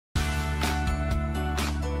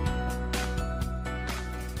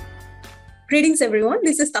Greetings, everyone.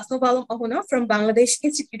 This is Tasma Ahuna from Bangladesh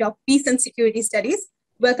Institute of Peace and Security Studies.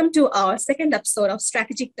 Welcome to our second episode of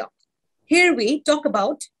Strategic Talk. Here we talk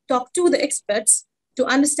to the experts to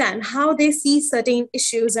understand how they see certain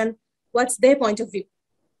issues and what's their point of view.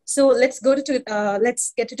 So let's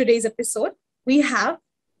get to today's episode. We have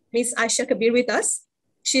Ms Ayesha Kabir with us.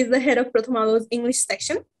 She's the head of Prothom's English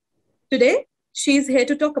section. Today, she's here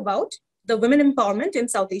to talk about the women empowerment in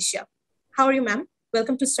South Asia. How are you, ma'am?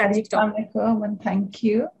 Welcome to Strategic Talk. And thank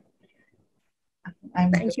you.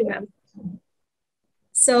 Thank you, ma'am.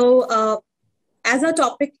 So, as our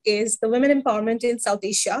topic is the women empowerment in South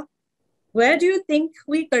Asia, where do you think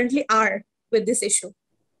we currently are with this issue?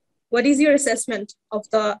 What is your assessment of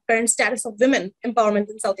the current status of women empowerment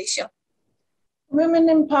in South Asia? Women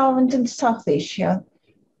empowerment in South Asia.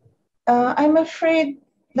 I'm afraid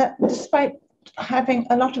that despite having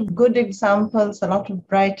a lot of good examples, a lot of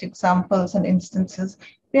bright examples and instances,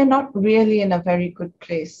 we are not really in a very good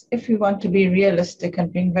place. If we want to be realistic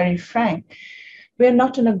and being very frank, we are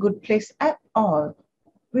not in a good place at all.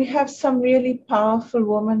 We have some really powerful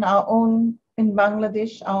women, our own in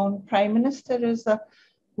Bangladesh, our own prime minister is a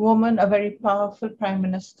woman, a very powerful prime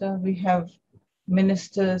minister. We have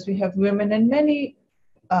ministers, we have women in many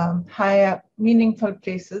higher, meaningful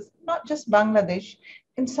places, not just Bangladesh,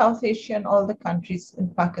 in South Asia and all the countries, in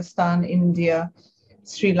Pakistan, India,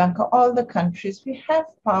 Sri Lanka, all the countries, we have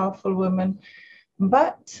powerful women,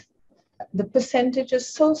 but the percentage is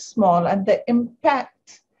so small and the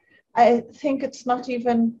impact, I think it's not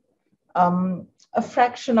even a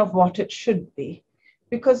fraction of what it should be.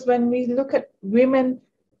 Because when we look at women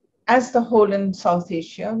as the whole in South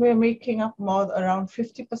Asia, we're making up more around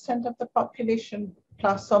 50% of the population,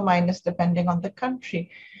 plus or minus, depending on the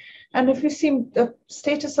country. And if you see, the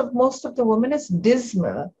status of most of the women is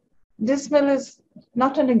dismal. Dismal is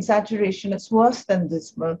not an exaggeration, it's worse than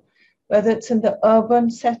dismal. Whether it's in the urban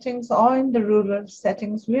settings or in the rural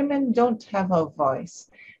settings, women don't have a voice.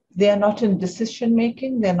 They are not in decision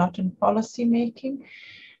making, they're not in policy making.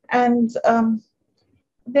 And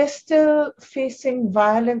they're still facing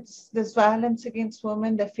violence. There's violence against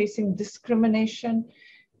women, they're facing discrimination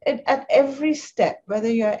at every step, whether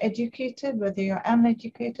you're educated, whether you're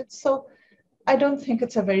uneducated. So I don't think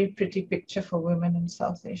it's a very pretty picture for women in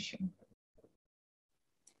South Asia.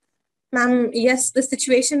 Ma'am, yes, the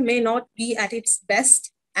situation may not be at its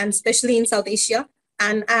best, and especially in South Asia.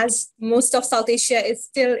 And as most of South Asia is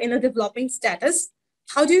still in a developing status,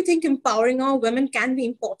 how do you think empowering our women can be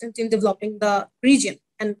important in developing the region?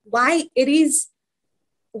 And why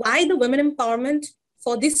the women empowerment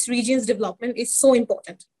for this region's development is so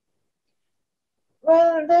important?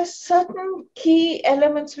 Well, there's certain key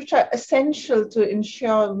elements which are essential to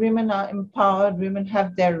ensure women are empowered, women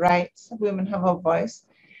have their rights, women have a voice.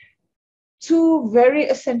 Two very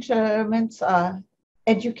essential elements are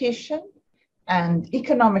education and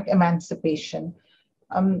economic emancipation.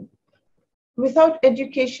 Without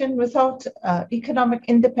education, without economic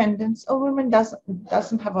independence, a woman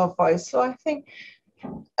doesn't have a voice. So I think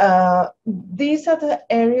these are the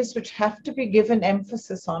areas which have to be given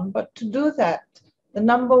emphasis on. But to do that, the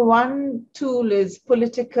number one tool is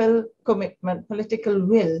political commitment, political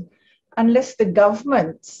will. Unless the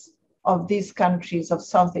governments of these countries of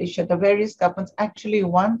South Asia, the various governments actually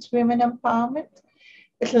want women empowerment,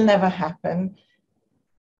 it'll never happen.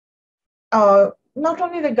 Not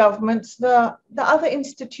only the governments, the other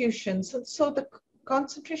institutions. And so the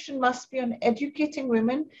concentration must be on educating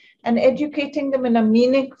women and educating them in a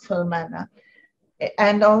meaningful manner.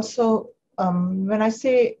 And also, when I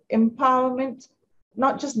say empowerment,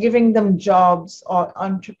 not just giving them jobs or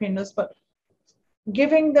entrepreneurs, but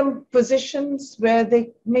giving them positions where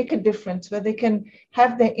they make a difference, where they can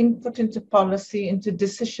have their input into policy, into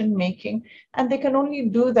decision making. And they can only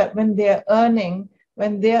do that when they're earning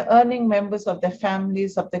members of their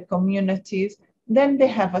families, of their communities, then they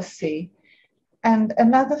have a say. And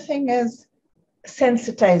another thing is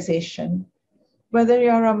sensitization. Whether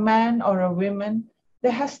you're a man or a woman,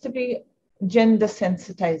 there has to be gender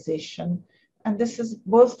sensitization. And this is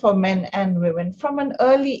both for men and women from an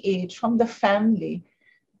early age, from the family,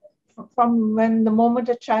 from when the moment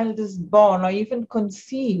a child is born or even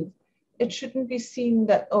conceived. It shouldn't be seen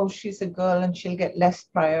that, oh, she's a girl and she'll get less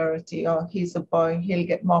priority, or he's a boy, he'll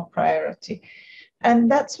get more priority.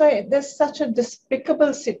 And that's why there's such a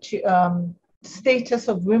despicable status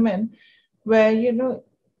of women where, you know,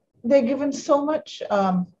 they're given so much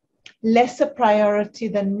lesser priority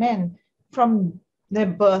than men from their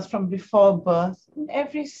birth, from before birth, in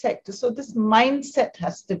every sector. So this mindset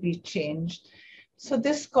has to be changed. So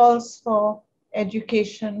this calls for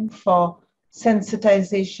education, for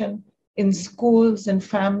sensitization, in schools, in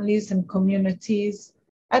families, in communities,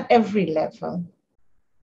 at every level.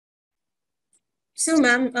 So,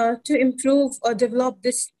 ma'am, to improve or develop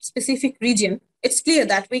this specific region, it's clear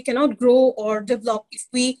that we cannot grow or develop if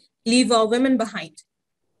we leave our women behind.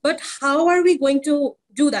 But how are we going to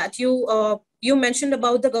do that? You mentioned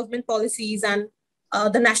about the government policies and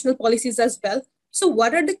the national policies as well. So,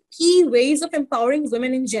 what are the key ways of empowering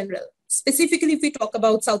women in general, specifically if we talk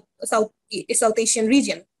about South Asian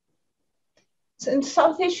region? So, in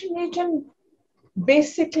South Asian region,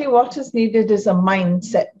 basically what is needed is a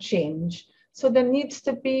mindset change. So there needs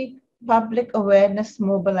to be public awareness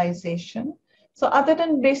mobilization. So other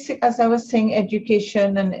than basic, as I was saying,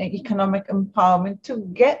 education and economic empowerment, to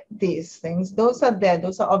get these things, those are there,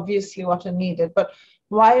 those are obviously what are needed. But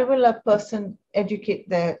why will a person educate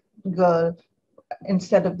their girl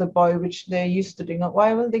instead of the boy, which they're used to doing?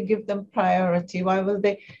 Why will they give them priority? Why will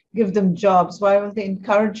they give them jobs? Why will they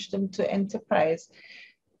encourage them to enterprise?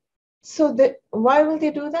 So why will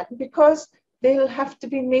they do that? Because they'll have to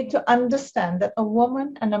be made to understand that a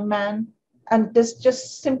woman and a man, and there's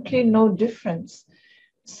just simply no difference.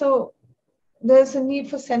 So there's a need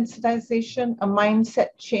for sensitization, a mindset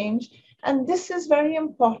change. And this is very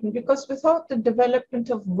important because without the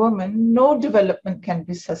development of women, no development can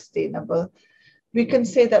be sustainable. We can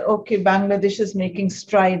say that, okay, Bangladesh is making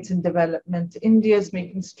strides in development, India is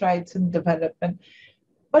making strides in development.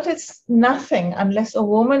 But it's nothing unless a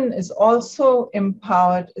woman is also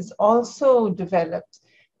empowered, is also developed.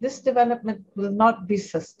 This development will not be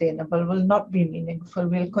sustainable, will not be meaningful.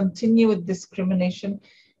 We'll continue with discrimination.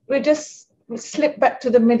 We'll slip back to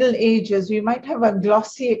the Middle Ages. We might have a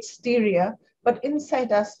glossy exterior, but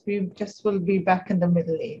inside us, we just will be back in the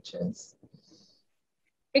Middle Ages.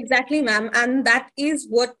 Exactly, ma'am. And that is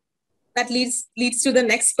what that leads to the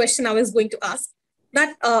next question I was going to ask.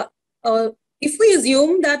 That if we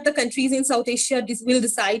assume that the countries in South Asia will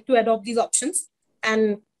decide to adopt these options,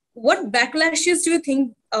 and what backlashes do you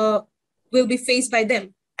think will be faced by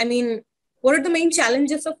them? I mean, what are the main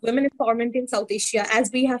challenges of women empowerment in South Asia,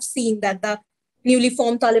 as we have seen that the newly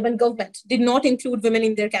formed Taliban government did not include women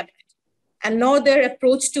in their cabinet, and nor their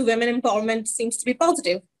approach to women empowerment seems to be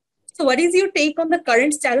positive. So what is your take on the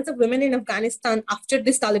current status of women in Afghanistan after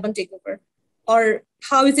this Taliban takeover? Or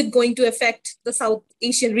how is it going to affect the South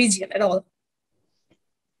Asian region at all?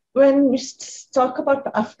 When we talk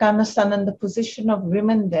about Afghanistan and the position of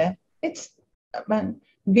women there, it's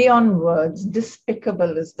beyond words.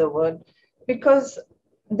 Despicable is the word, because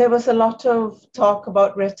there was a lot of talk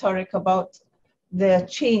about rhetoric about their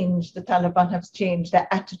change. The Taliban have changed, their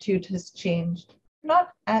attitude has changed. Not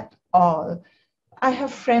at all. I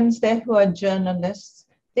have friends there who are journalists.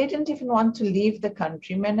 They didn't even want to leave the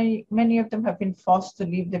country. Many of them have been forced to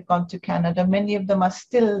leave. They've gone to Canada. Many of them are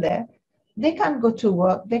still there. They can't go to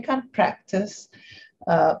work. They can't practice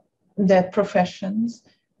their professions.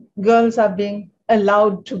 Girls are being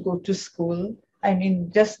allowed to go to school. I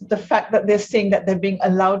mean, just the fact that they're saying that they're being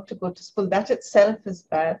allowed to go to school, that itself is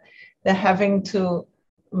bad. They're having to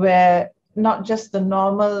wear not just the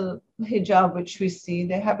normal hijab which we see,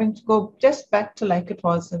 they're having to go just back to like it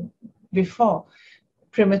was before,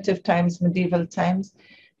 primitive times, medieval times.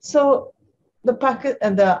 So the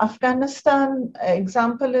Afghanistan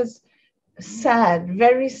example is sad,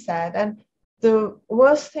 very sad. And the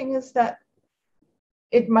worst thing is that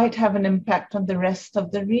it might have an impact on the rest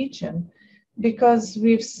of the region, because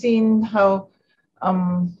we've seen how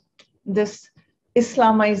this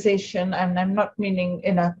Islamization, and I'm not meaning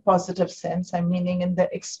in a positive sense, I'm meaning in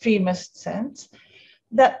the extremist sense,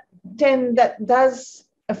 that does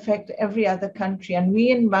affect every other country. And we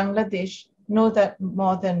in Bangladesh know that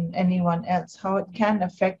more than anyone else, how it can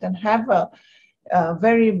affect and have a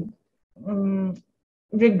very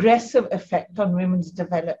regressive effect on women's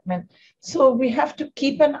development. So we have to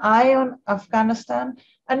keep an eye on Afghanistan,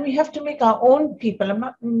 and we have to make our own people. I'm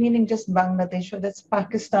not meaning just Bangladesh, or that's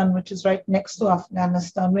Pakistan, which is right next to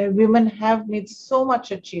Afghanistan, where women have made so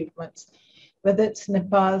much achievements, whether it's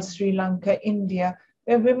Nepal, Sri Lanka, India,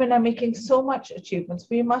 where women are making so much achievements.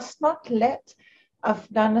 We must not let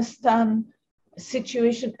Afghanistan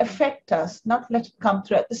situation affect us, not let it come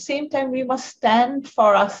through. At the same time, we must stand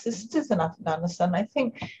for our sisters in Afghanistan. I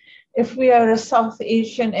think if we are a South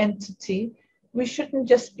Asian entity, we shouldn't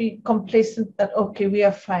just be complacent that, okay, we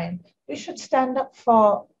are fine. We should stand up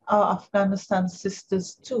for our Afghanistan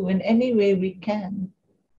sisters too, in any way we can.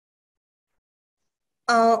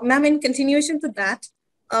 Ma'am, in continuation to that,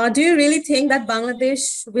 do you really think that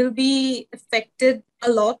Bangladesh will be affected a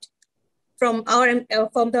lot from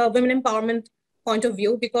the women empowerment point of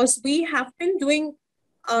view? Because we have been doing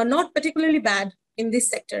not particularly bad in this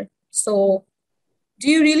sector. So do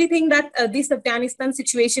you really think that this Afghanistan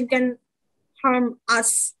situation can harm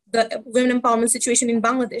us, the women empowerment situation in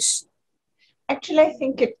Bangladesh? Actually, I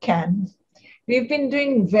think it can. We've been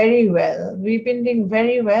doing very well. We've been doing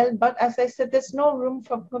very well. But as I said, there's no room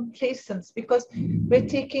for complacence because we're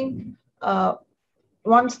taking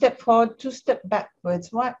one step forward, two steps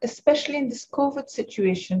backwards. Why? Especially in this COVID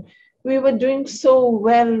situation, we were doing so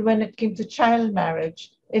well when it came to child marriage,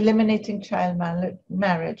 eliminating child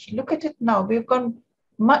marriage. Look at it now. We've gone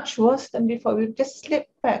much worse than before. We've just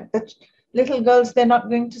slipped back. The little girls, they're not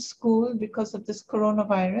going to school because of this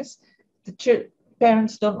coronavirus. The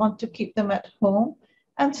parents don't want to keep them at home.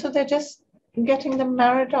 And so they're just getting them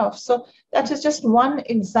married off. So that is just one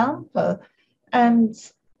example. And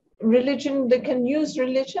religion, they can use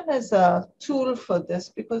religion as a tool for this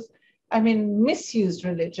because, I mean, misuse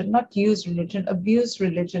religion, not use religion, abuse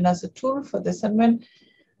religion as a tool for this. And when,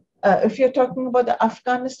 if you're talking about the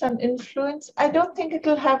Afghanistan influence, I don't think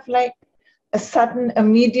it'll have like a sudden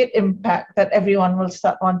immediate impact that everyone will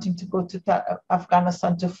start wanting to go to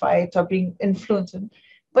Afghanistan to fight or being influenced.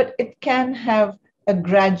 But it can have a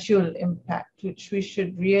gradual impact, which we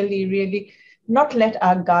should really, really not let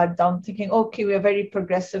our guard down thinking, okay, we're very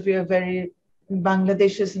progressive,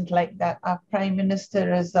 Bangladesh isn't like that. Our prime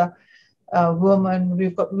minister is a woman,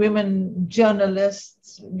 we've got women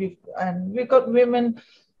journalists, we've got women,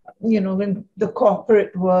 in the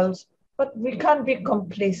corporate world, but we can't be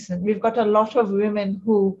complacent. We've got a lot of women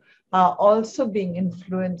who are also being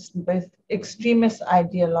influenced by extremist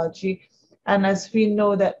ideology. And as we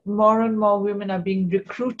know that more and more women are being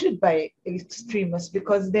recruited by extremists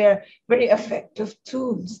because they're very effective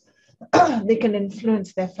tools. They can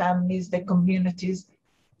influence their families, their communities.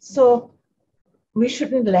 So we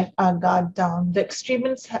shouldn't let our guard down. The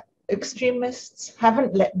extremists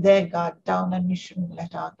haven't let their guard down, and we shouldn't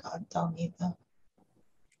let our guard down either.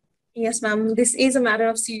 Yes, ma'am. This is a matter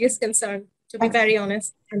of serious concern, to be very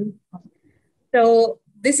honest. And so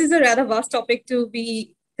this is a rather vast topic to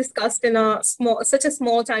be discussed in such a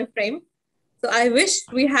small time frame. So I wish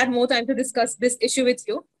we had more time to discuss this issue with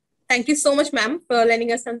you. Thank you so much, ma'am, for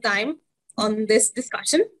lending us some time on this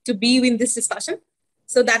discussion, to be in this discussion.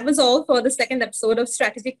 So that was all for the second episode of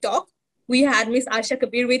Strategic Talk. We had Ms Ayesha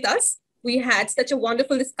Kabir with us. We had such a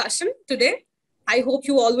wonderful discussion today. I hope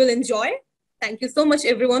you all will enjoy. Thank you so much,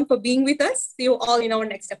 everyone, for being with us. See you all in our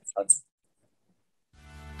next episodes.